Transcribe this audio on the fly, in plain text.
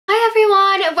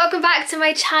welcome back to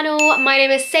my channel. My name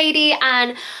is Sadie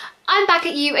and I'm back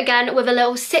at you again with a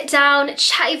little sit down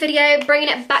chatty video, bringing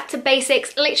it back to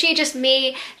basics. Literally just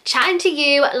me chatting to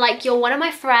you like you're one of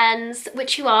my friends,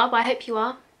 which you are, but I hope you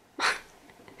are.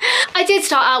 I did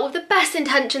start out with the best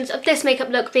intentions of this makeup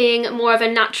look being more of a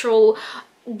natural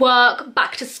work,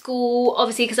 back to school,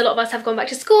 obviously because a lot of us have gone back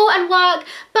to school and work,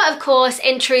 but of course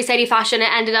in true Sadie fashion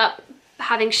it ended up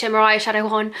having shimmer eyeshadow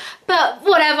on, but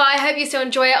whatever. I hope you still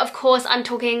enjoy it. Of course I'm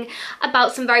talking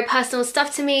about some very personal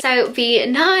stuff to me, so be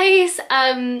nice.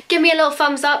 Give me a little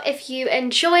thumbs up if you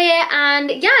enjoy it,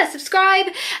 and yeah, subscribe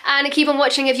and keep on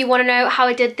watching if you want to know how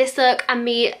I did this look and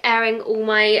me airing all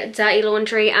my dirty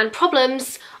laundry and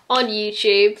problems on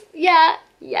YouTube. Yeah,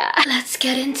 let's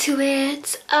get into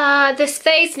it. This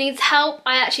face needs help.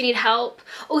 I actually need help.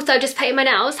 Also, just painting my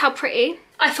nails. How pretty.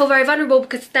 I feel very vulnerable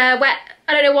because they're wet.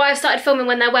 I don't know why I've started filming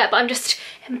when they're wet, but I'm just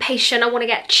impatient. I want to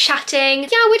get chatting.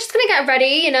 Yeah, we're just gonna get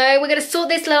ready, you know. We're gonna sort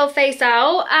this little face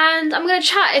out and I'm gonna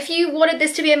chat. If you wanted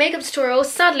this to be a makeup tutorial,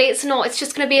 sadly it's not. It's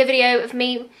just gonna be a video of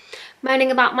me moaning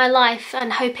about my life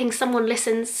and hoping someone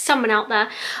listens, someone out there.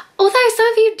 Although some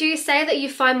of you do say that you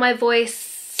find my voice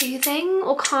soothing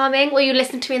or calming, or you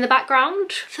listen to me in the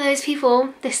background. For those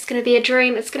people, this is gonna be a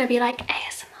dream. It's gonna be like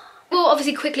ASMR. We'll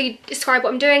obviously quickly describe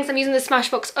what I'm doing. So I'm using the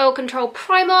Smashbox Oil Control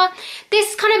Primer.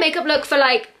 This kind of makeup look for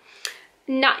like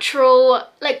natural,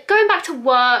 like going back to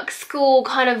work, school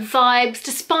kind of vibes,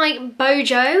 despite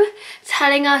Bojo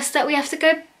telling us that we have to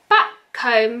go back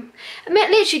home. I mean,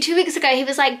 literally 2 weeks ago he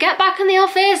was like, get back in the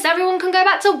office, everyone can go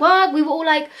back to work. We were all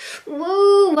like,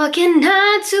 woo, working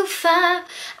 9 to 5.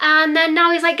 And then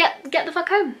now he's like, get the fuck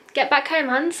home, get back home,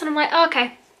 Hans. And I'm like, oh,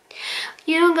 okay,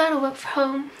 you don't gotta work from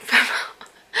home.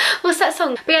 What's that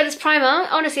song? But yeah, this primer,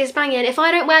 honestly, is banging. If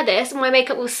I don't wear this, my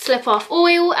makeup will slip off.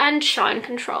 Oil and shine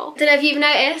control. Don't know if you've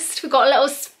noticed, we've got a little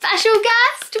special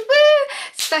guest. Woo!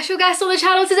 Special guest on the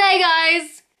channel today,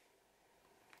 guys.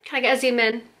 Can I get a zoom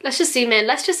in? Let's just zoom in.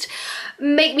 Let's just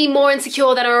make me more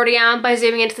insecure than I already am by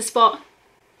zooming into the spot.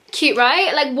 Cute,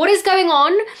 right? Like, what is going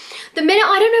on? The minute,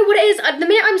 I don't know what it is, the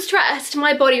minute I'm stressed,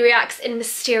 my body reacts in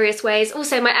mysterious ways.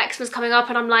 Also, my eczema's coming up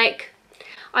and I'm like,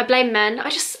 I blame men. I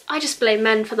just blame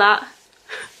men for that.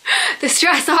 The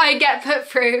stress I get put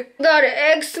through. Got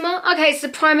eczema. Okay, so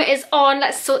the primer is on.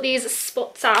 Let's sort these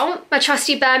spots out. My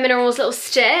trusty Bare Minerals little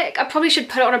stick. I probably should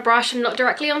put it on a brush and not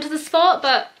directly onto the spot,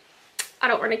 but I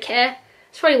don't really care.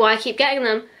 That's probably why I keep getting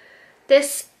them.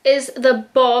 This is the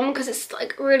bomb because it's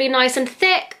like really nice and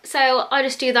thick, so I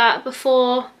just do that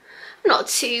before. I'm not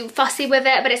too fussy with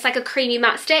it, but it's like a creamy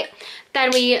matte stick. Then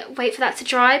we wait for that to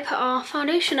dry, put our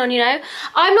foundation on, you know.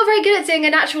 I'm not very good at doing a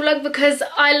natural look because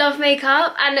I love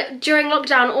makeup, and during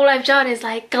lockdown all I've done is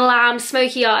like glam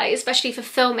smoky eyes, especially for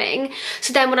filming.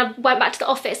 So then when I went back to the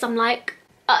office, I'm like,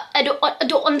 I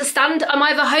don't understand. I'm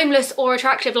either homeless or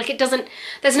attractive. Like, it doesn't,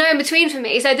 there's no in between for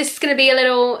me. So this is going to be a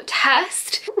little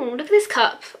test. Ooh, look at this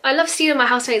cup. I love stealing my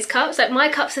housemate's cups. Like, my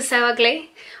cups are so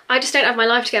ugly. I just don't have my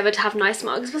life together to have nice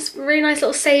mugs. It's a really nice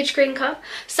little sage green cup.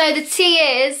 So the tea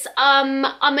is, I'm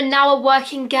now a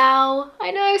working gal.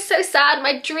 I know, so sad.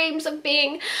 My dreams of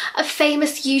being a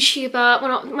famous YouTuber. Well,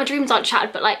 not, my dreams aren't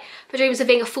shattered, but like my dreams of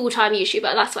being a full-time YouTuber.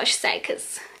 That's what I should say,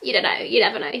 because you don't know, you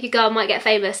never know. Your girl might get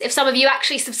famous if some of you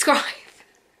actually subscribe.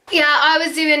 Yeah, I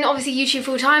was doing obviously YouTube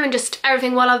full time and just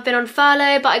everything while I've been on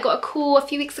furlough, but I got a call a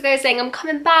few weeks ago saying I'm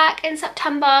coming back in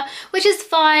September, which is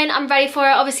fine. I'm ready for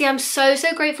it. Obviously, I'm so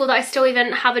grateful that I still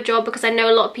even have a job, because I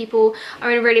know a lot of people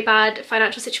are in really bad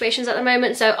financial situations at the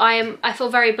moment. So I feel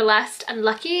very blessed and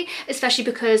lucky, especially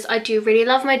because I do really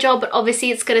love my job, but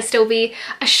obviously it's gonna still be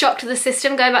a shock to the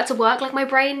system going back to work. Like, my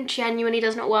brain genuinely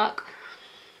does not work.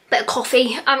 Bit of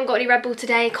coffee. I haven't got any Red Bull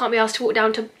today. Can't be asked to walk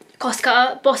down to Cost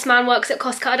Cutter. Boss man works at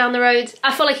Cost Cutter down the road.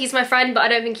 I feel like he's my friend, but I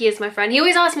don't think he is my friend. He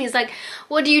always asks me, he's like,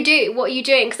 what do you do? What are you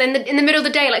doing? Because in the middle of the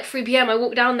day, like 3 PM, I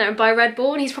walk down there and buy Red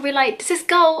Bull, and he's probably like, does this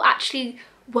girl actually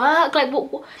work? Like,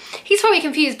 what? He's probably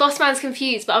confused. Boss man's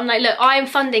confused, but I'm like, look, I am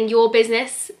funding your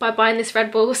business by buying this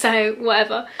Red Bull, so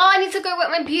whatever. Oh, I need to go wet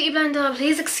my beauty blender.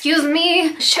 Please excuse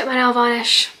me. Check my nail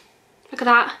varnish. Look at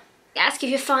that. I ask if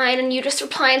you're fine, and you just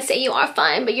reply and say you are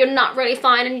fine, but you're not really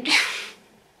fine, and you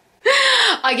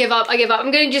I give up.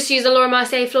 I'm going to just use the Laura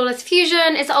Mercier Flawless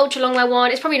Fusion. It's an ultra long wear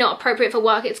one. It's probably not appropriate for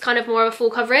work. It's kind of more of a full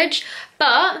coverage,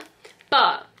 but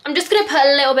I'm just going to put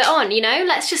a little bit on, you know.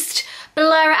 Let's just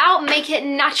blur it out, make it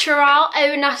natural,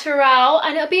 au natural,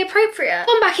 and it'll be appropriate.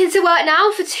 I'm back into work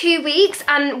now for 2 weeks,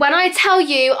 and when I tell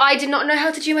you I did not know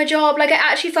how to do my job, like I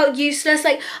actually felt useless.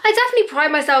 Like I definitely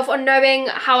pride myself on knowing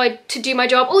how to do my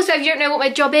job. Also, if you don't know what my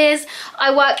job is,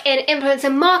 I work in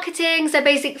influencer marketing, so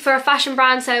basically for a fashion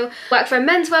brand. So I work for a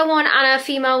menswear one and a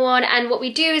female one, and what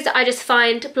we do is I just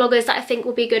find bloggers that I think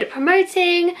will be good at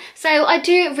promoting. So I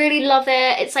do really love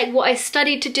it. It's like what I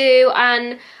studied to do,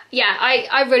 and yeah,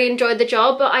 I really enjoyed the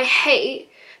job, but I hate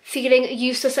feeling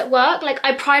useless at work. Like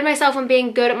I pride myself on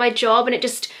being good at my job, and it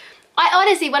just, I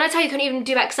honestly, when I tell you I couldn't even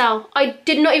do Excel, I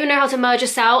did not even know how to merge a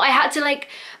cell. I had to like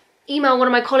email one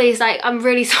of my colleagues like, I'm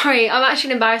really sorry, I'm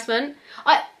actually an embarrassment.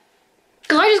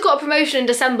 Because I just got a promotion in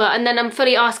December, and then I'm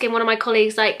fully asking one of my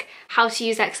colleagues like how to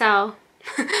use Excel.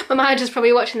 My manager's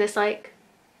probably watching this like,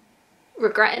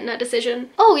 regretting that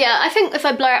decision. Oh yeah, I think if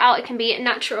I blur it out it can be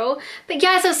natural. But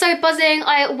yeah, so I'm so buzzing.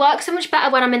 I work so much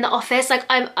better when I'm in the office. Like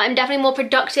I'm definitely more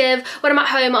productive. When I'm at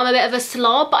home I'm a bit of a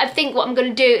slob, but I think what I'm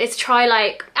gonna do is try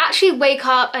like actually wake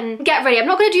up and get ready. I'm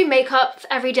not gonna do makeup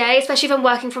every day, especially if I'm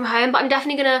working from home, but I'm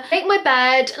definitely gonna make my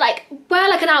bed, like wear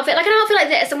like an outfit like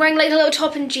this. I'm wearing like a little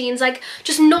top and jeans, like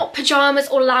just not pajamas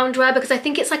or loungewear, because I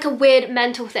think it's like a weird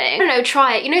mental thing. I don't know,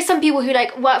 try it. You know some people who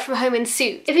like work from home in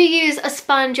suits. If you use a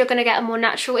sponge you're gonna get a more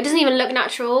natural. It doesn't even look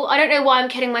natural. I don't know why I'm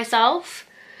kidding myself.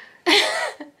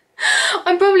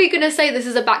 I'm probably gonna say this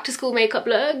is a back to school makeup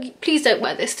look. Please don't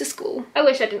wear this to school. I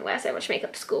wish I didn't wear so much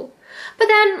makeup to school. But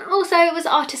then also it was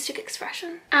artistic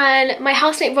expression. And my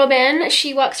housemate Robin,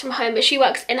 she works from home, but she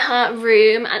works in her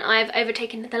room, and I've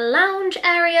overtaken the lounge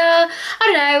area. I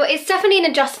don't know, it's definitely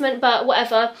an adjustment, but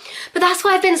whatever. But that's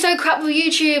why I've been so crap with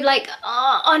YouTube. Like,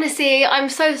 honestly, I'm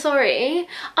so sorry.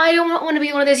 I don't want to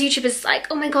be one of those YouTubers like,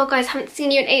 oh my god guys, I haven't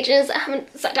seen you in ages, I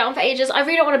haven't sat down for ages. I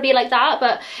really don't want to be like that,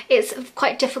 but it's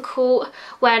quite difficult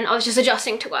when I was just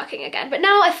adjusting to working again. But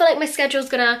now I feel like my schedule's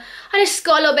gonna, I just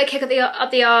got a little bit kick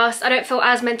up the arse. I don't feel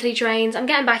as mentally drained. I'm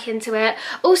getting back into it.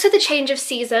 Also the change of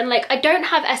season, like I don't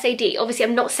have SAD. Obviously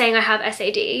I'm not saying I have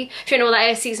SAD. If you don't know what that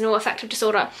is, seasonal affective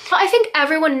disorder. But I think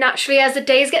everyone naturally, as the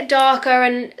days get darker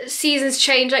and seasons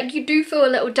change, like you do feel a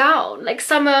little down. Like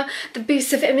summer, the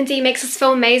boost of vitamin D makes us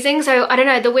feel amazing. So I don't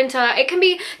know, the winter, it can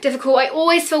be difficult. I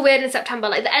always feel weird in September.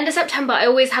 Like the end of September, I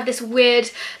always have this weird,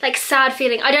 like sad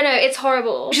feeling. I don't know, it's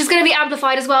horrible. Which is gonna be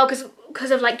amplified as well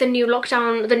because of like the new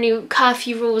lockdown, the new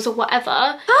curfew rules or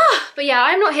whatever. But yeah,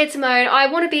 I'm not here to moan. I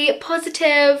want to be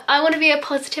positive. I want to be a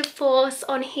positive force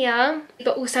on here.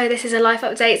 But also this is a life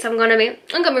update, so I'm gonna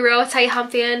be real, I'll tell you how I'm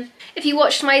feeling. If you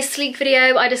watched my sleek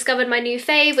video, I discovered my new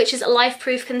fave, which is a Life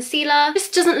Proof concealer. This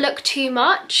doesn't look too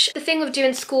much. The thing with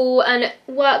doing school and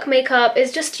work makeup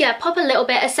is just, yeah, pop a little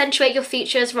bit, accentuate your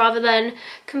features rather than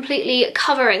completely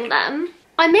covering them.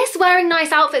 I miss wearing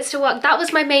nice outfits to work. That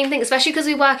was my main thing, especially because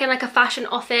we work in like a fashion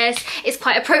office. It's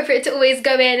quite appropriate to always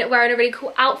go in wearing a really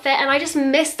cool outfit, and I just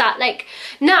miss that. Like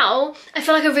now, I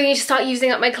feel like I really need to start using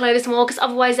up my clothes more, because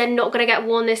otherwise they're not gonna get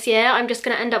worn this year. I'm just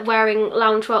gonna end up wearing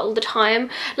loungewear all the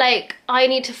time. Like I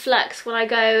need to flex when I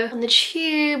go on the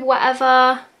tube,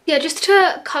 whatever. Yeah, just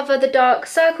to cover the dark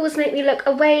circles, make me look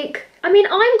awake. I mean,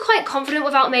 I'm quite confident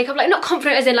without makeup. Like, not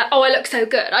confident as in like, oh, I look so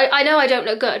good. I know I don't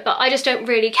look good, but I just don't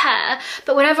really care.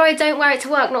 But whenever I don't wear it to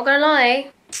work, not gonna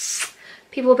lie,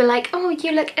 people will be like, oh,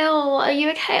 you look ill. Are you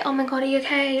okay? Oh my god, are you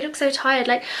okay? You look so tired.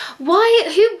 Like, what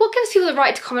gives people the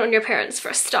right to comment on your appearance for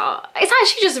a start? It's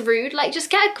actually just rude. Like,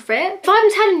 just get a grip. If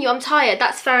I'm telling you I'm tired,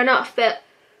 that's fair enough, but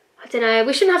I don't know.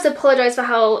 We shouldn't have to apologise for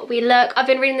how we look. I've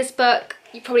been reading this book.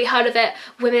 You've probably heard of it,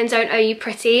 Women Don't Owe You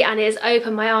Pretty, and it's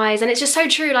opened my eyes. And it's just so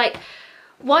true. Like,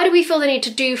 why do we feel the need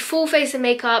to do full face of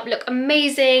makeup, look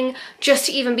amazing, just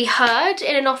to even be heard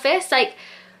in an office? Like,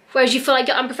 whereas you feel like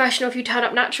you're unprofessional if you turn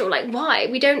up natural. Like, why?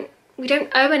 We don't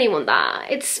owe anyone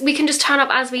that. We can just turn up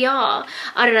as we are.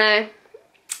 I don't know.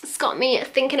 It's got me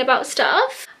thinking about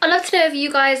stuff. I'd love to know if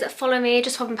you guys follow me,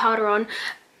 just popping powder on.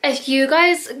 If you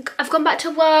guys have gone back to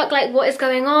work, like what is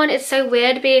going on? It's so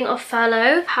weird being off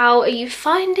furlough. How are you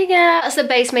finding it? That's the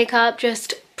base makeup,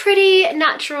 just pretty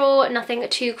natural, nothing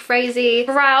too crazy.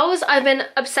 Brows, I've been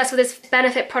obsessed with this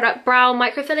Benefit product brow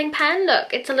microfilling pen.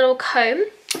 Look, it's a little comb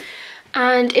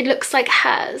and it looks like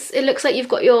hairs. It looks like you've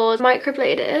got yours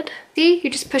microbladed. See, you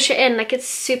just push it in, like it's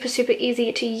super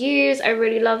easy to use. I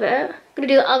really love it. I'm gonna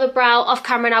do the other brow off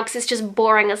camera now because it's just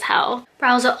boring as hell.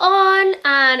 Brows are on,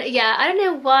 and yeah, I don't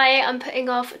know why I'm putting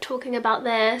off talking about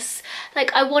this.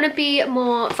 Like, I want to be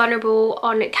more vulnerable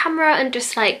on camera and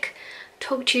just like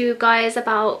talk to you guys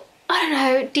about, I don't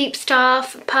know, deep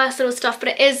stuff, personal stuff, but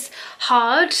it is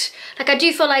hard. Like, I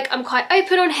do feel like I'm quite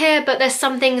open on here, but there's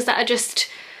some things that are just,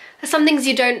 there's some things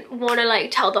you don't want to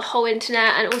like tell the whole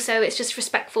internet, and also it's just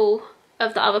respectful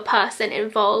of the other person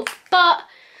involved. But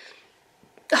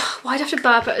why do I have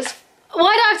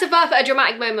to burp at a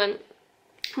dramatic moment?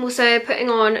 I'm also putting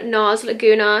on NARS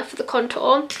Laguna for the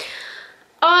contour.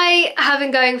 I have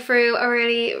been going through a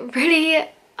really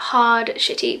hard,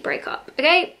 shitty breakup,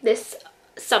 okay, this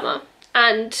summer,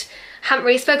 and haven't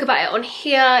really spoke about it on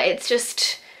here. It's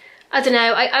just, I don't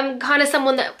know, I'm kind of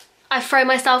someone that I throw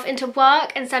myself into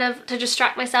work instead of to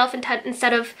distract myself,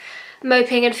 instead of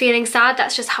moping and feeling sad.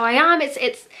 That's just how I am.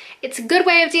 It's a good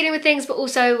way of dealing with things, but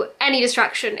also any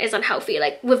distraction is unhealthy.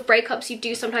 Like with breakups, you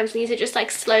do sometimes need to just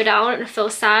like slow down and feel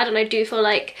sad, and I do feel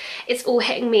like it's all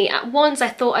hitting me at once. I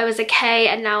thought I was okay,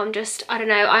 and now I'm just, I don't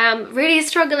know, I am really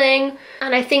struggling.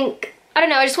 And I think, I don't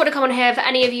know, I just want to come on here for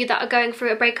any of you that are going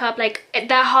through a breakup. Like,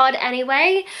 they're hard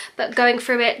anyway, but going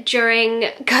through it during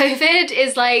COVID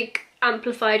is like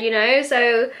amplified, you know?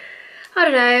 So I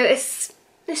don't know, it's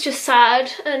just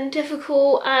sad and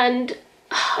difficult, and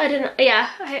I don't know, yeah,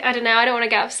 I don't know, I don't want to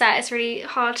get upset. It's really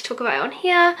hard to talk about it on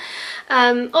here.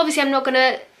 Obviously I'm not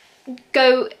gonna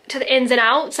go to the ins and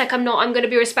outs, like I'm gonna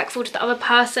be respectful to the other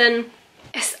person.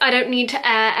 I don't need to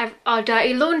air our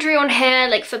dirty laundry on here,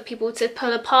 like for people to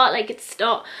pull apart. Like it's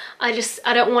not, I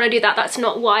don't want to do that. That's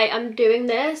not why I'm doing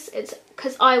this. It's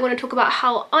because I want to talk about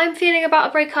how I'm feeling about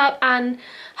a breakup, and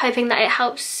hoping that it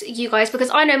helps you guys,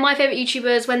 because I know my favorite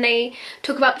YouTubers, when they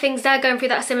talk about things they're going through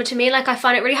that are similar to me, like I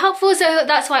find it really helpful. So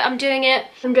that's why I'm doing it.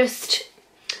 I'm just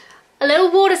a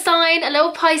little water sign, a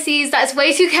little Pisces that's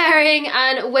way too caring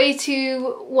and way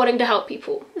too wanting to help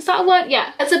people. Is that a word?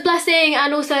 Yeah. It's a blessing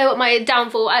and also my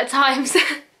downfall at times.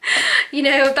 You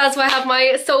know, that's why I have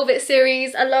my Solve It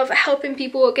series. I love helping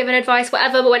people, giving advice,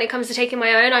 whatever, but when it comes to taking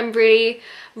my own, I'm really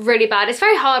bad. It's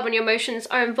very hard when your emotions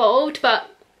are involved, but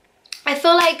I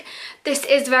feel like this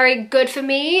is very good for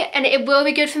me, and it will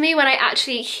be good for me when I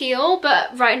actually heal,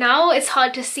 but right now it's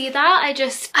hard to see that. I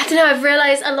don't know, I've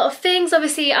realised a lot of things.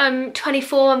 Obviously I'm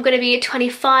 24, I'm going to be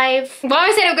 25. Well,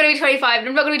 I said I'm going to be 25, and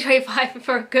I'm not going to be 25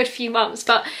 for a good few months,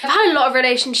 but I've had a lot of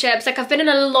relationships. Like I've been in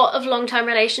a lot of long-term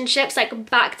relationships, like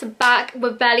back to back,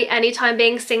 with barely any time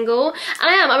being single.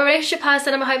 And I'm a relationship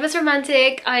person, I'm a hopeless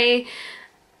romantic. I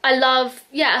love,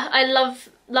 yeah, I love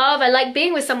love. I like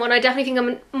being with someone. I definitely think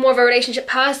I'm more of a relationship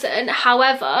person.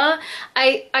 However,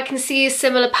 I can see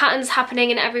similar patterns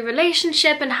happening in every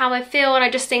relationship and how I feel, and I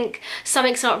just think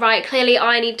something's not right. Clearly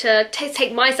I need to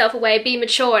take myself away, be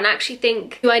mature, and actually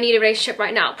think, do I need a relationship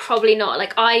right now? Probably not.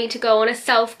 Like I need to go on a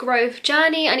self-growth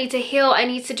journey. I need to heal. I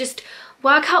need to just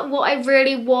work out what I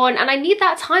really want, and I need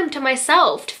that time to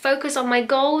myself to focus on my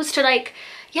goals, to like,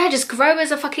 yeah, just grow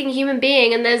as a fucking human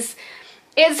being. And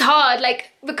it's hard,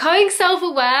 like becoming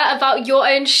self-aware about your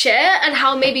own shit and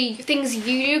how maybe things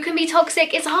you do can be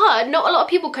toxic. It's hard. Not a lot of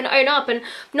people can own up, and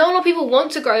not a lot of people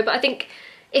want to grow, but I think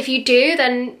if you do,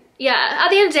 then yeah, at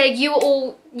the end of the day, you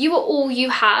are all you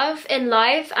have in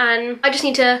life, and I just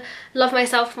need to love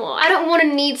myself more. I don't want to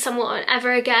need someone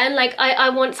ever again. Like I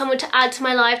want someone to add to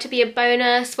my life, to be a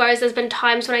bonus, whereas there's been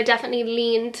times when I definitely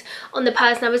leaned on the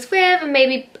person I was with and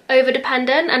maybe over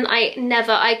dependent, and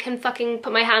I can fucking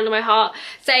put my hand on my heart,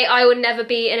 say I would never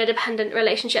be in a dependent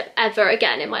relationship ever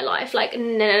again in my life. Like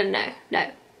no.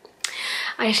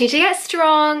 I just need to get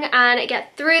strong and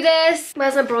get through this.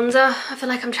 Where's my bronzer? I feel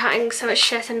like I'm chatting so much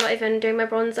shit and not even doing my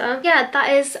bronzer. Yeah, that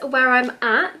is where I'm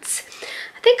at.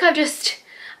 I think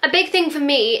a big thing for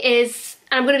me is,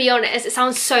 and I'm gonna be honest, it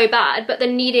sounds so bad, but the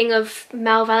needing of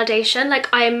male validation. Like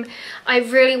I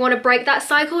really want to break that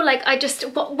cycle. Like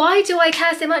why do I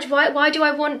care so much? Why do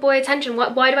I want boy attention?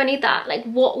 Why do I need that? Like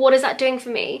what is that doing for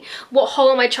me? What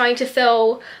hole am I trying to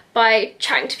fill by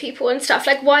chatting to people and stuff?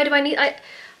 Like why do I need,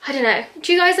 I don't know.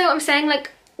 Do you guys know what I'm saying? Like,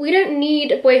 we don't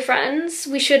need boyfriends,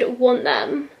 we should want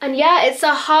them. And yeah, it's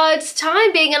a hard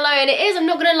time being alone. It is, I'm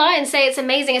not gonna lie and say it's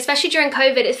amazing, especially during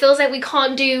COVID. It feels like we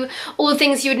can't do all the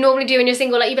things you would normally do when you're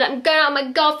single. Like you'd be like, I'm going out with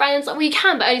my girlfriends. Like, well, you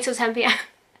can, but only till 10 p.m.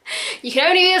 You can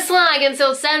only be a slag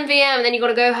until 10 p.m. and then you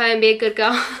gotta go home and be a good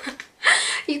girl.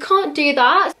 You can't do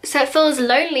that, so it feels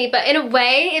lonely, but in a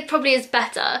way it probably is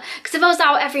better, because if I was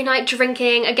out every night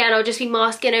drinking, again, I'll just be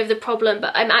masking over the problem.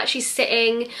 But I'm actually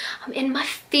sitting, I'm in my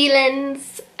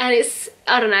feelings, and it's,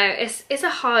 I don't know, it's a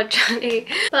hard journey,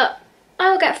 but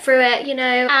I'll get through it, you know.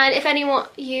 And if anyone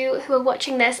you who are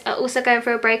watching this are also going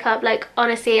through a breakup, like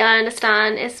honestly, I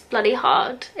understand it's bloody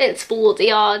hard. It's bloody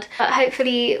hard. But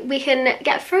hopefully we can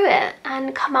get through it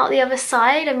and come out the other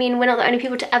side. I mean, we're not the only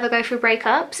people to ever go through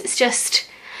breakups. It's just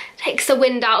takes the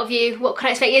wind out of you. What can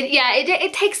I say? Yeah,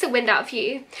 it takes the wind out of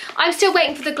you. I'm still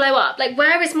waiting for the glow up. Like,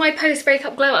 where is my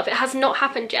post-breakup glow up? It has not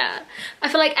happened yet. I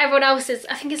feel like everyone else is,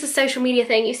 I think it's a social media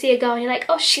thing. You see a girl and you're like,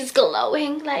 oh, she's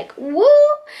glowing. Like, woo!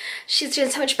 She's doing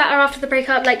so much better after the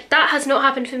breakup. Like, that has not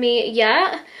happened for me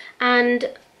yet. And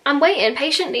I'm waiting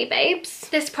patiently, babes.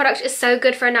 This product is so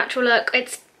good for a natural look.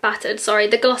 It's battered, sorry.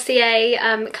 The Glossier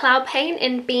Cloud Paint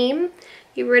in Beam.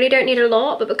 You really don't need a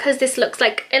lot, but because this looks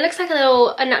like, it looks like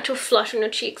a natural flush on your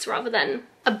cheeks rather than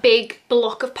a big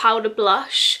block of powder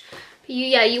blush.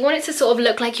 You want it to sort of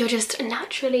look like you're just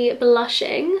naturally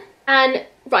blushing. And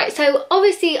right, so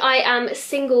obviously I am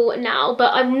single now,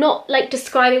 but I'm not like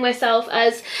describing myself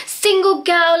as single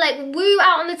girl, like woo,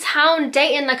 out on the town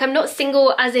dating. Like, I'm not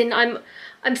single as in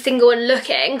I'm single and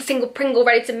looking, single Pringle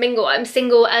ready to mingle. I'm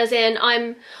single as in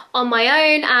I'm on my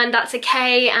own and that's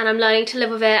okay, and I'm learning to live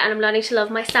with it, and I'm learning to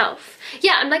love myself.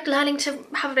 Yeah, I'm like learning to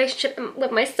have a relationship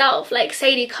with myself. Like,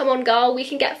 Sadie, come on girl, we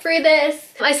can get through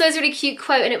this. I saw this really cute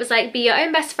quote and it was like, be your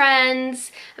own best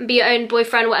friends and be your own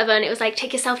boyfriend, whatever. And it was like,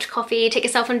 take yourself to coffee, take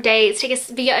yourself on dates,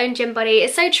 be your own gym buddy.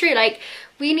 It's so true. Like,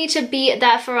 we need to be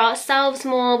there for ourselves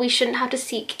more. We shouldn't have to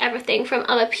seek everything from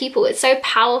other people. It's so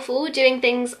powerful doing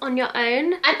things on your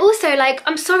own. And also, like,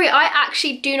 I'm sorry, I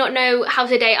actually do not know how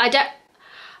to date.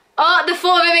 Oh, the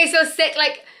thought of it makes me feel sick.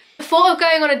 Like, the thought of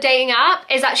going on a dating app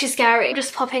is actually scary.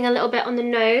 Just popping a little bit on the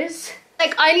nose.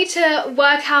 Like, I need to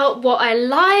work out what I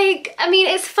like. I mean,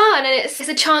 it's fun and it's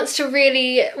a chance to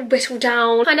really whittle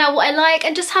down, find out what I like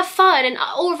and just have fun. And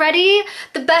already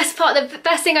the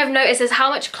best thing I've noticed is how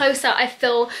much closer I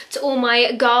feel to all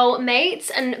my girl mates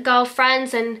and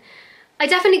girlfriends. And I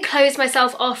definitely close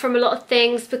myself off from a lot of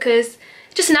things because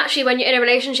just naturally when you're in a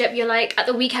relationship, you're like, at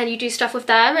the weekend you do stuff with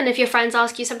them, and if your friends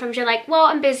ask you, sometimes you're like, well,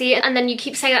 I'm busy, and then you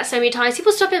keep saying that so many times,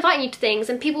 people stop inviting you to things,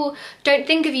 and people don't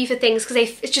think of you for things because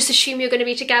they just assume you're going to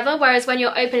be together. Whereas when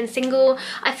you're open and single,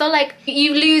 I feel like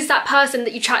you lose that person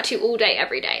that you chat to all day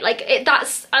every day. Like,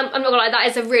 I'm not gonna lie, that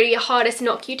is a really hardest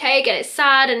knock you take, and it's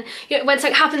sad, and you know, when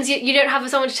something happens you don't have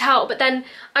someone to tell. But then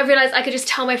I realised I could just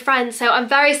tell my friends, so I'm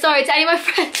very sorry to any of my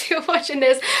friends who are watching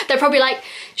this. They're probably like,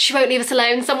 she won't leave us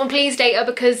alone, someone please date her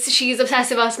because she's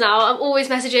obsessed with us now. I'm always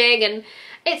messaging, and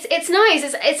it's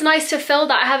nice. It's nice to feel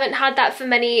that. I haven't had that for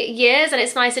many years, and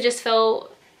it's nice to just feel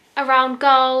around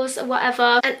girls or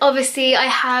whatever. And obviously I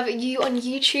have you on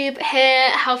YouTube here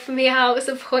helping me out,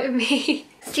 supporting me.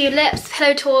 Do lips,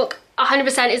 Pillow Talk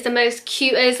 100% is the most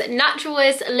cutest,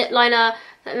 naturalist lip liner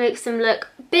that makes them look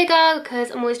bigger because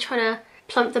I'm always trying to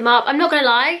plump them up. I'm not gonna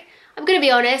lie, I'm gonna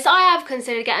be honest, I have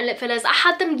considered getting lip fillers. I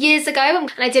had them years ago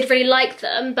and I did really like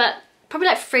them, but probably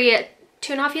like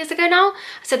 2.5 years ago now,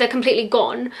 so they're completely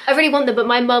gone. I really want them, but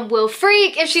my mum will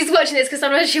freak if she's watching this because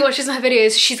sometimes she watches my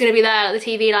videos, she's gonna be there at the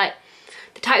TV like,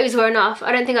 the tattoos were enough.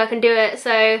 I don't think I can do it,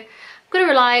 so I'm gonna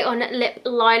rely on lip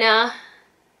liner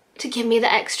to give me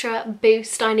the extra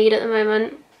boost I need at the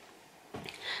moment.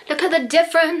 Look at the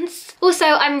difference. Also,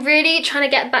 I'm really trying to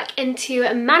get back into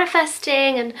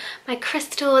manifesting and my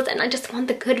crystals, and I just want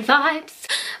the good vibes.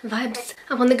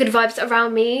 I want the good vibes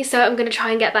around me, so I'm gonna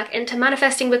try and get back into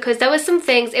manifesting because there was some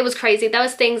things, it was crazy. There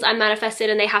was things I manifested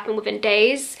and they happened within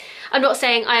days. I'm not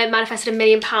saying I manifested £1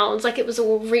 million, like it was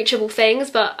all reachable things,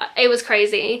 but it was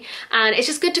crazy. And it's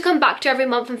just good to come back to every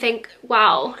month and think,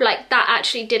 wow, like that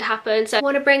actually did happen. So I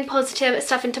want to bring positive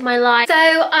stuff into my life. So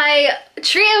I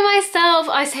treated myself,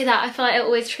 I say that, I feel like I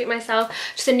always treat myself,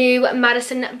 just a new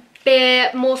Madison Beer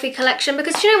Morphe collection,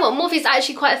 because you know what, Morphe is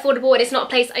actually quite affordable and it's not a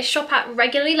place I shop at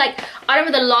regularly. Like, I don't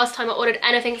remember the last time I ordered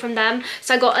anything from them.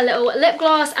 So I got a little lip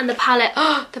gloss and the palette.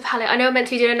 Oh, the palette. I know I'm meant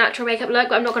to be doing a natural makeup look,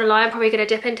 but I'm not gonna lie, I'm probably gonna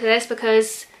dip into this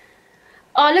because,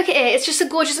 oh, look at it. It's just a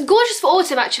gorgeous for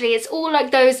autumn actually. It's all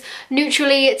like those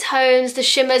neutrally tones, the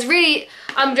shimmers. Really,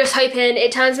 I'm just hoping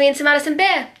it turns me into Madison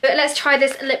Beer. But let's try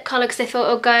this lip colour because I thought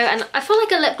it'll go. And I feel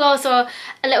like a lip gloss or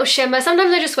a little shimmer.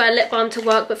 Sometimes I just wear lip balm to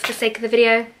work, but for the sake of the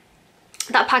video,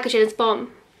 that packaging is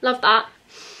bomb. Love that.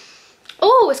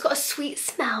 Oh, it's got a sweet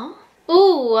smell.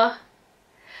 Oh,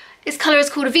 this colour is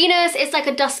called Venus. It's like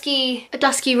a dusky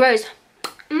rose.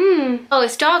 Oh,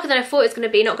 it's darker than I thought it was going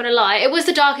to be, not going to lie. It was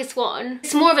the darkest one.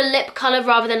 It's more of a lip colour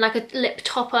rather than like a lip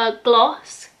topper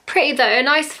gloss. Pretty though,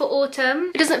 nice for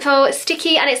autumn. It doesn't feel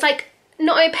sticky and it's like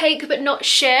not opaque but not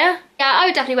sheer. Yeah, I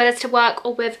would definitely wear this to work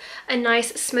or with a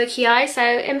nice smoky eye, so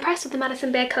impressed with the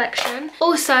Madison Beer collection.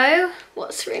 Also,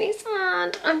 what's really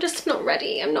sad, I'm just not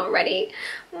ready. I'm not ready.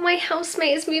 My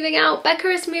housemate is moving out. Becca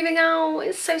is moving out.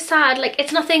 It's so sad. Like,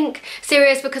 it's nothing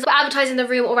serious because we're advertising the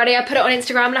room already. I put it on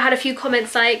Instagram and I had a few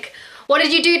comments like, what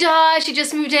did you do to her? She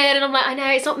just moved in. And I'm like, I know,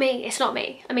 it's not me, it's not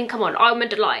me. I mean, come on, I'm a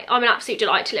delight. I'm an absolute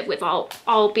delight to live with,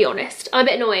 I'll be honest. I'm a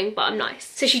bit annoying, but I'm nice.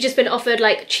 So she's just been offered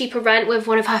like cheaper rent with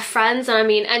one of her friends, and I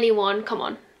mean, anyone, come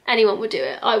on, anyone would do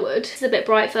it. I would. It's a bit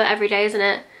bright for every day, isn't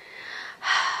it?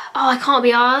 Oh, I can't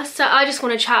be arsed. So I just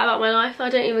want to chat about my life. I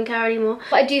don't even care anymore.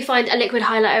 But I do find a liquid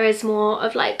highlighter is more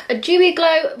of like a dewy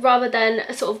glow rather than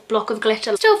a sort of block of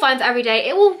glitter. Still fine for every day.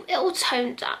 It will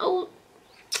tone down.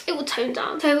 It will tone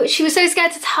down. So she was so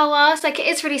scared to tell us. Like, it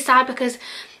is really sad because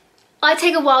I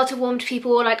take a while to warm to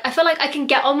people. Like, I feel like I can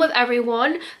get on with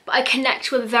everyone, but I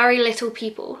connect with very little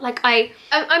people. Like,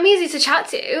 I'm easy to chat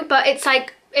to, but it's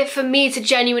like, if for me to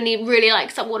genuinely really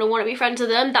like someone and want to be friends with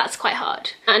them, that's quite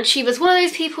hard. And she was one of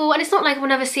those people, and it's not like we'll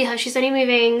never see her. She's only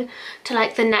moving to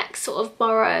like the next sort of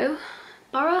borough.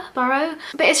 But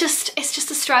it's just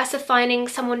the stress of finding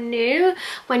someone new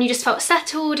when you just felt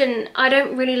settled, and I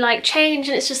don't really like change,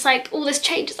 and it's just like all this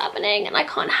change is happening and I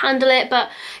can't handle it. But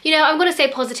you know, I'm gonna stay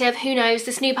positive. Who knows,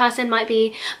 this new person might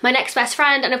be my next best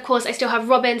friend, and of course I still have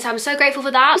Robin, so I'm so grateful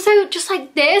for that. So just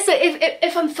like this,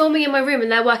 if I'm filming in my room and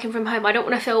they're working from home, I don't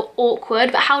want to feel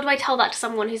awkward, but how do I tell that to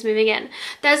someone who's moving in?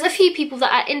 There's a few people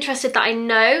that are interested that I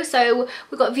know, so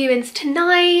we've got viewings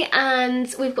tonight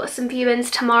and we've got some viewings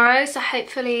tomorrow, so hopefully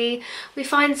we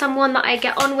find someone that I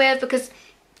get on with, because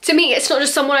to me it's not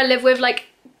just someone I live with. Like,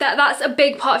 that's a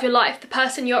big part of your life, the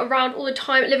person you're around all the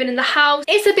time, living in the house.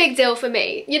 It's a big deal for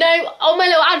me, you know. On my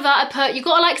little advert I put, you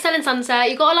gotta like Selling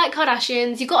Sunset, you gotta like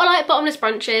Kardashians, you gotta like bottomless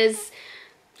brunches.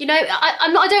 You know,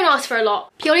 I don't ask for a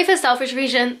lot, purely for selfish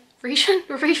reason. I'm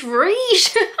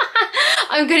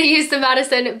gonna use the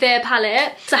Madison Beer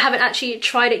palette, so I haven't actually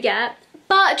tried it yet.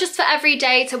 But just for every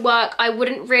day to work, I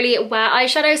wouldn't really wear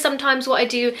eyeshadow. Sometimes what I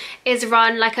do is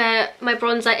run like my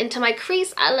bronzer into my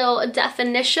crease, a little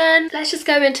definition. Let's just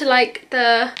go into like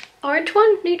the orange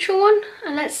one, neutral one,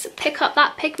 and let's pick up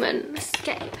that pigment. Let's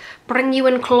bring you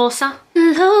in closer.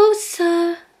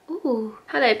 Closer. Ooh,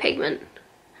 hello pigment.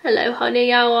 Hello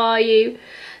honey, how are you?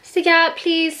 So yeah,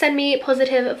 please send me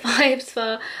positive vibes,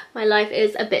 for my life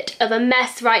is a bit of a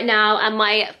mess right now and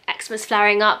my eczema's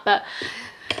flaring up, but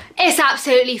it's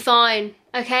absolutely fine,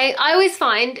 okay? I always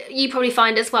find, you probably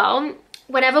find as well,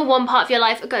 whenever one part of your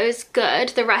life goes good,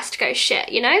 the rest goes shit,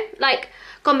 you know? Like,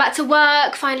 gone back to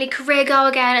work, finally career girl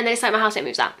again, and then it's like my housemate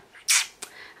moves out.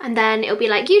 And then it'll be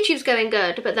like, YouTube's going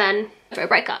good, but then for a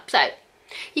breakup. So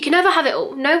you can never have it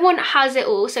all. No one has it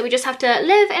all, so we just have to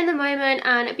live in the moment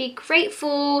and be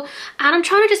grateful. And I'm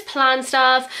trying to just plan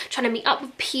stuff, trying to meet up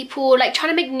with people, like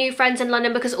trying to make new friends in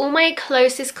London, because all my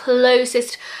closest,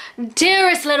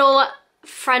 dearest little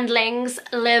friendlings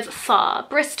live far.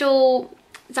 Bristol,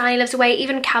 Zanny lives away,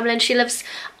 even Camlin, she lives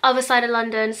other side of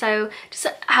London, so just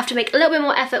have to make a little bit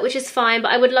more effort, which is fine.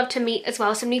 But I would love to meet as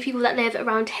well some new people that live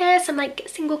around here, some like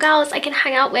single girls I can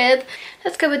hang out with.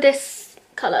 Let's go with this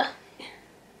colour.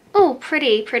 Oh,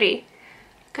 pretty. Like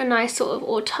a nice sort of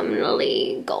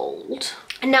autumnally gold.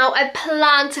 And now I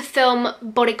plan to film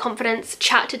body confidence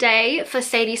chat today for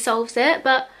Sadie Solves It,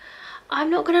 but I'm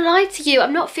not gonna lie to you,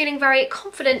 I'm not feeling very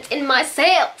confident in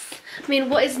myself. I mean,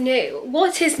 what is new?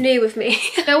 What is new with me?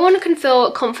 No one can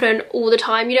feel confident all the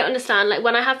time, you don't understand. Like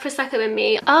when I have Prosecco in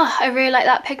me, oh, I really like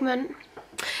that pigment.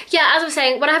 Yeah, as I was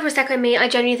saying, when I have Prosecco in me, I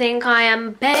genuinely think I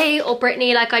am Bae or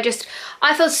Britney. Like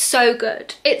I feel so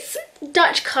good. It's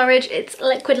Dutch courage, it's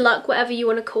liquid luck, whatever you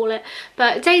want to call it.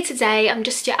 But day to day, I'm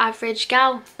just your average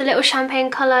gal. The little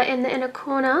champagne colour in the inner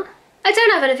corner. I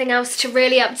don't have anything else to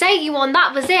really update you on.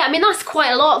 That was it. I mean, that's quite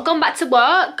a lot. Gone back to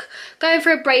work, going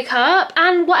for a breakup,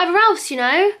 and whatever else, you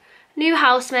know. New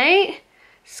housemate.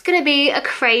 It's gonna be a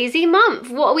crazy month.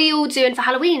 What are we all doing for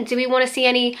Halloween? Do we want to see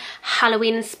any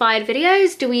Halloween inspired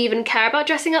videos? Do we even care about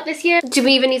dressing up this year? Do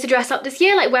we even need to dress up this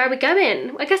year? Like, where are we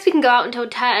going? I guess we can go out until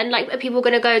 10. Like, are people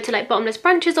gonna go to like bottomless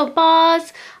brunches or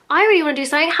bars? I really want to do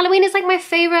something. Halloween is like my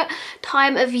favorite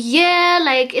time of year.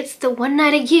 Like, it's the one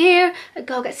night a year a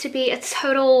girl gets to be a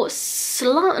total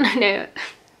slut. No.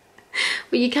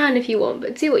 Well, you can if you want,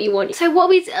 but do what you want. So what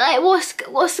we like,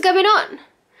 what's going on?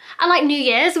 And like New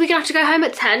Year's, we're gonna have to go home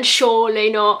at 10.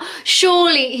 Surely not.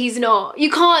 Surely he's not. You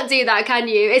can't do that, can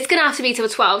you? It's gonna have to be till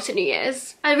 12 to New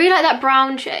Year's. I really like that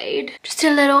brown shade. Just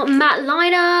a little matte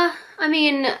liner. I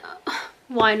mean,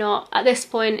 why not at this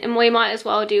point? And we might as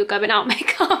well do going out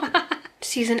makeup.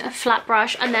 Just using a flat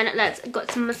brush, and then let's got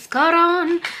some mascara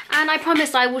on. And I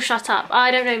promise I will shut up.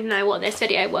 I don't even know what this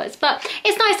video was, but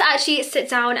it's nice to actually sit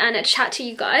down and chat to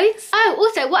you guys. Oh,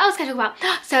 also, what else can I talk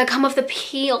about? So I come off the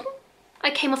peel. I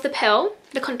came off the pill,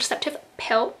 the contraceptive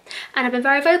pill, and I've been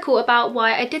very vocal about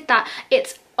why I did that.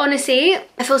 It's honestly,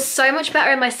 I feel so much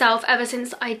better in myself ever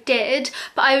since I did,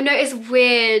 but I've noticed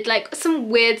weird, like some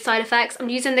weird side effects. I'm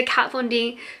using the Kat Von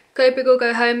D Go Big or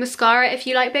Go Home mascara. If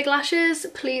you like big lashes,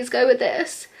 please go with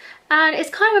this. And it's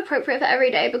kind of appropriate for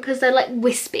every day because they're like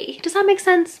wispy. Does that make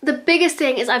sense? The biggest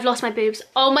thing is I've lost my boobs.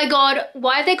 Oh my God,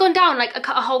 why have they gone down like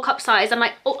a whole cup size? I'm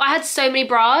like, oh, I had so many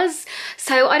bras.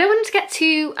 So I don't want them to get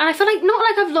too, and I feel like, not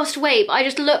like I've lost weight, but I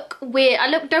just look weird.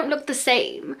 don't look the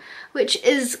same, which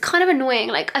is kind of annoying.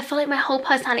 Like I feel like my whole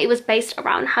personality was based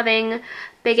around having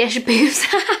biggish boobs.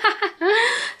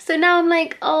 So now I'm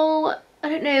like, oh, I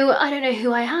don't know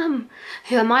who I am.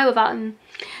 Who am I without them?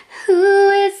 Who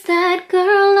is that girl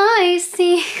I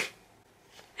see?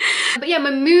 But yeah, my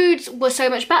moods were so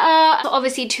much better.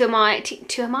 Obviously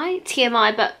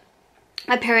TMI, but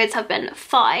my periods have been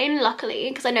fine, luckily,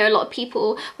 because I know a lot of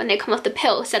people, when they come off the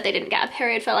pill, said they didn't get a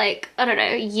period for like, I don't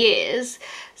know, years.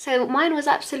 So mine was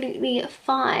absolutely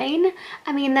fine.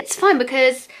 I mean, that's fine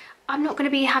because I'm not going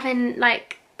to be having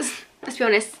like, let's be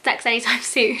honest, sex anytime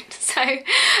soon, so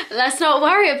let's not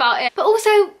worry about it. But also,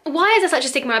 why is there such a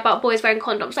stigma about boys wearing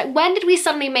condoms? Like, when did we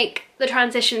suddenly make the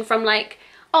transition from like,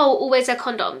 oh, always wear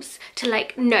condoms, to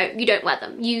like, no, you don't wear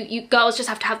them. You girls just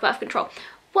have to have birth control.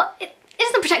 What? It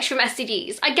isn't protection from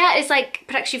STDs. I get it's like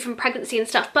protects you from pregnancy and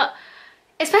stuff, but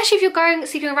especially if you're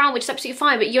sleeping around, which is absolutely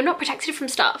fine, but you're not protected from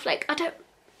stuff. Like, I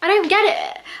don't get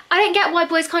it. I don't get why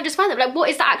boys can't just wear them. Like, what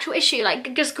is the actual issue?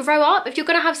 Like, just grow up. If you're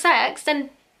gonna have sex, then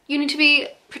you need to be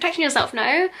protecting yourself,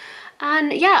 no?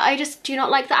 And yeah, I just do not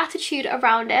like the attitude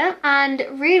around it. And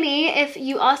really, if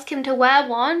you ask him to wear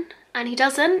one and he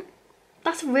doesn't,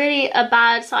 that's really a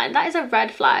bad sign. That is a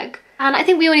red flag. And I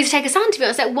think we all need to take a stand, to be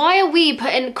honest. Like, why are we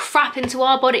putting crap into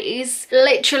our bodies,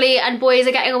 literally, and boys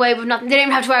are getting away with nothing? They don't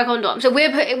even have to wear a condom. So we're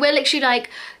literally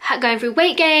like going through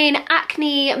weight gain,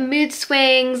 acne, mood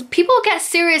swings. People get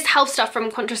serious health stuff from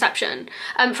contraception,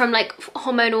 from like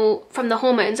from the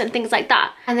hormones and things like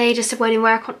that. And they just won't even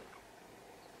wear a condom.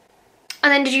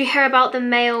 And then did you hear about the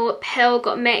male pill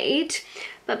got made?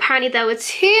 But apparently there were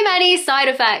too many side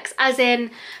effects, as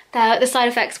in the side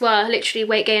effects were literally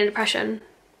weight gain and depression.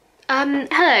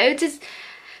 Hello, is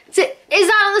that the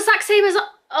exact same as,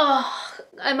 oh,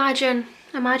 imagine,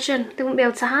 they wouldn't be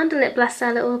able to handle it, bless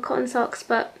their little cotton socks.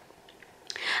 But,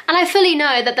 and I fully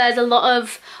know that there's a lot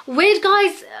of weird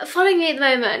guys following me at the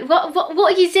moment. What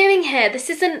are you doing here?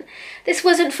 This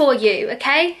wasn't for you,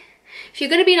 okay? If you're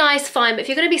gonna be nice, fine, but if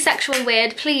you're gonna be sexual and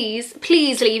weird, please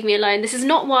leave me alone. This is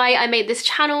not why I made this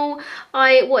channel.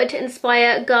 I wanted to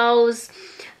inspire girls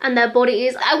and their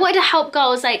bodies. I wanted to help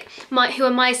girls like who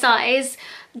are my size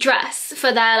dress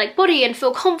for their like body and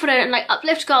feel confident and like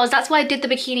uplift girls. That's why I did the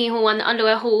bikini haul and the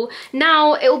underwear haul.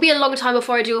 Now it will be a long time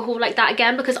before I do a haul like that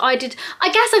again, because I guess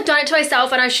I've done it to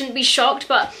myself and I shouldn't be shocked,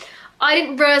 but I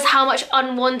didn't realize how much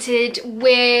unwanted,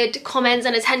 weird comments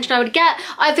and attention I would get.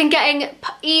 I've been getting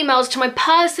emails to my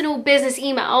personal business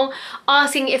email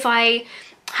asking if I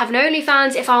have an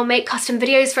OnlyFans, if I'll make custom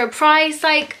videos for a price.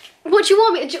 Like, what do you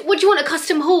want me? What do you want, a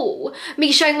custom haul?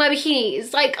 Me showing my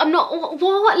bikinis? Like, I'm not,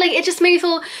 what? Like, it just made me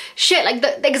feel shit. Like,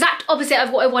 the exact opposite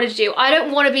of what I wanted to do. I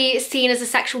don't want to be seen as a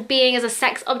sexual being, as a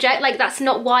sex object. Like, that's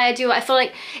not why I do it. I feel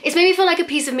like, it's made me feel like a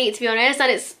piece of meat, to be honest.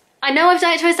 And I know I've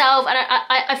done it to myself, and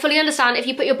I fully understand if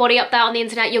you put your body up there on the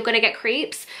internet, you're gonna get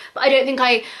creeps. But I don't think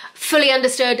I fully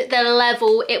understood the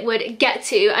level it would get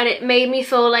to, and it made me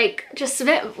feel like just a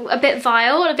bit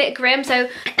vile, a bit grim. So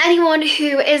anyone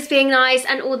who is being nice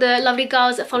and all the lovely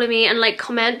girls that follow me and like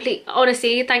comment, please,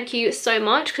 honestly, thank you so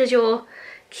much, because you're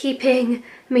keeping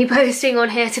me posting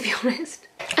on here, to be honest.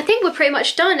 I think we're pretty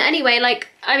much done anyway. Like,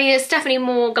 I mean, it's definitely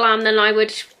more glam than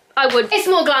it's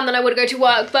more glam than I would go to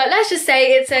work, but let's just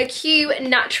say it's a cute,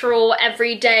 natural,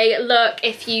 everyday look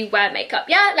if you wear makeup.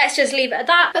 Yeah, let's just leave it at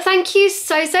that. But thank you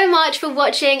so much for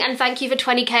watching, and thank you for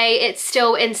 20k. It's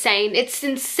still insane. It's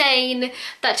insane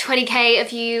that 20k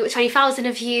of you, 20,000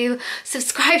 of you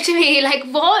subscribe to me. Like,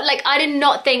 what? Like, I did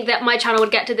not think that my channel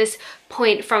would get to this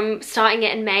point from starting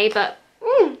it in May, but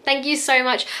thank you so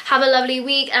much. Have a lovely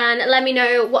week, and let me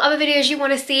know what other videos you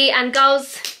want to see. And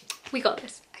girls, we got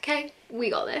this, okay? We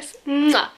got this. Mwah.